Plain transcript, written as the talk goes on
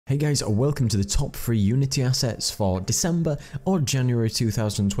Hey guys, welcome to the top 3 Unity assets for December or January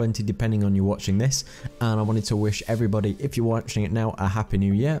 2020, depending on you watching this. And I wanted to wish everybody, if you're watching it now, a happy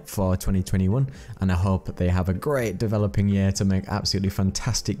new year for 2021. And I hope they have a great developing year to make absolutely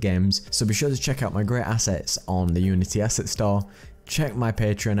fantastic games. So be sure to check out my great assets on the Unity Asset Store. Check my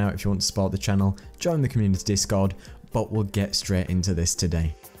Patreon out if you want to support the channel. Join the community Discord, but we'll get straight into this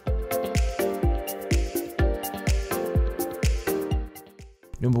today.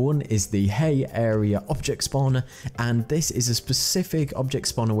 Number 1 is the Hay Area Object Spawner, and this is a specific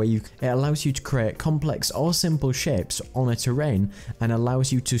object spawner where it allows you to create complex or simple shapes on a terrain and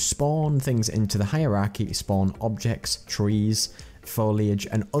allows you to spawn things into the hierarchy, spawn objects, trees, foliage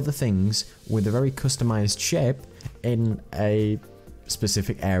and other things with a very customized shape in a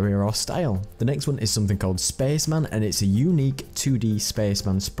specific area or style. The next one is something called Spaceman, and it's a unique 2D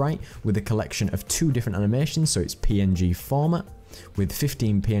Spaceman sprite with a collection of 2 different animations, so it's PNG format, with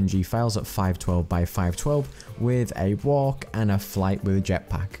 15 PNG files at 512 by 512 with a walk and a flight with a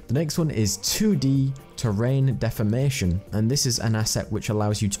jetpack. The next one is 2D Terrain Deformation, and this is an asset which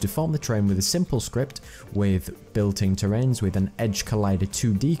allows you to deform the terrain with a simple script with built-in terrains with an Edge Collider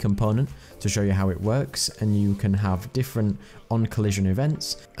 2D component to show you how it works, and you can have different on-collision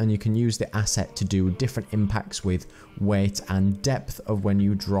events, and you can use the asset to do different impacts with weight and depth of when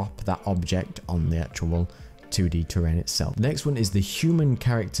you drop that object on the actual 2D terrain itself. The next one is the Human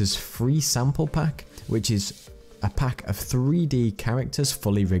Characters Free Sample Pack, which is a pack of 3D characters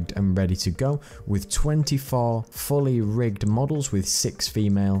fully rigged and ready to go with 24 fully rigged models with 6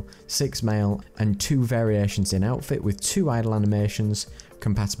 female, 6 male and 2 variations in outfit with 2 idle animations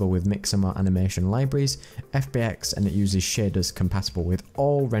compatible with Mixamo animation libraries, FBX, and it uses shaders compatible with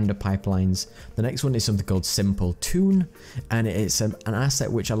all render pipelines. The next one is something called Simple Toon, and it's an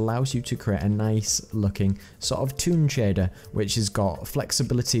asset which allows you to create a nice looking sort of toon shader which has got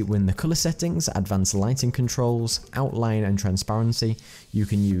flexibility within the color settings, advanced lighting controls, outline and transparency. You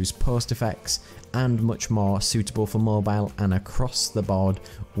can use post effects and much more, suitable for mobile and across the board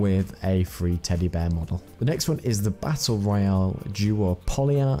with a free teddy bear model. The next one is the Battle Royale Duo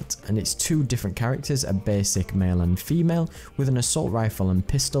Polyart, and it's 2 different characters, a basic male and female, with an assault rifle and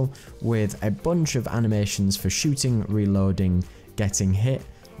pistol, with a bunch of animations for shooting, reloading, getting hit,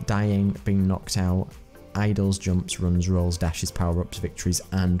 dying, being knocked out, idles, jumps, runs, rolls, dashes, power-ups, victories,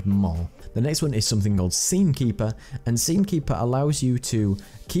 and more. The next one is something called Scene Keeper, and Scene Keeper allows you to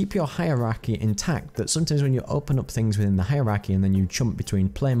keep your hierarchy intact, that sometimes when you open up things within the hierarchy and then you jump between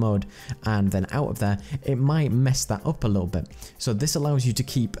play mode and then out of there, it might mess that up a little bit. So this allows you to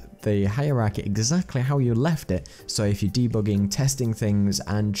keep the hierarchy exactly how you left it. So if you're debugging, testing things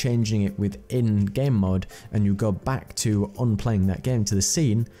and changing it within game mode and you go back to unplaying that game to the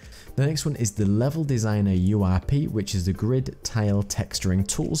scene. The next one is the Level Designer URP, which is the grid tile texturing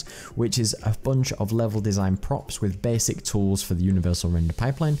tools, which is a bunch of level design props with basic tools for the universal render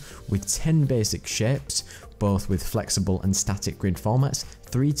pipeline, with 10 basic shapes, both with flexible and static grid formats,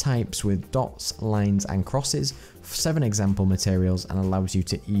 3 types with dots, lines and crosses, 7 example materials, and allows you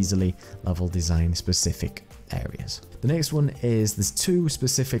to easily level design specific areas. The next one is there's 2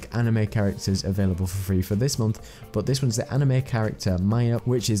 specific anime characters available for free for this month, but this one's the anime character Maya,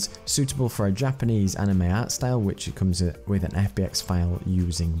 which is suitable for a Japanese anime art style, which comes with an FBX file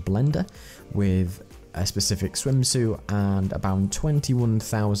using Blender, with a specific swimsuit and about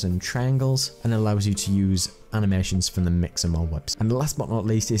 21,000 triangles, and allows you to use animations from the Mixamo website. And last but not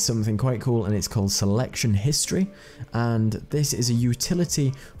least is something quite cool, and it's called Selection History, and this is a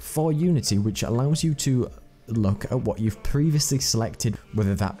utility for Unity which allows you to look at what you've previously selected,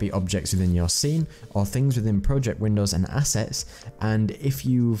 whether that be objects within your scene or things within project windows and assets. And if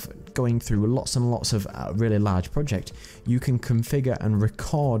you've going through lots and lots of a really large project, you can configure and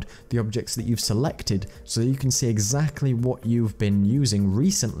record the objects that you've selected so you can see exactly what you've been using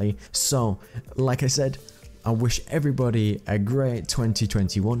recently. So like I said, I wish everybody a great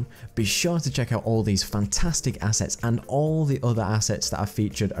 2021. Be sure to check out all these fantastic assets and all the other assets that I've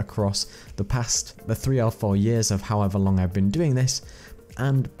featured across the 3 or 4 years of however long I've been doing this.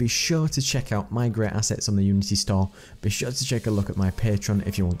 And be sure to check out my great assets on the Unity store. Be sure to take a look at my Patreon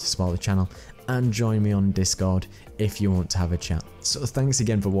if you want to support the channel, and join me on Discord if you want to have a chat. So thanks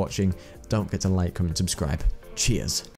again for watching. Don't forget to like, comment, subscribe. Cheers.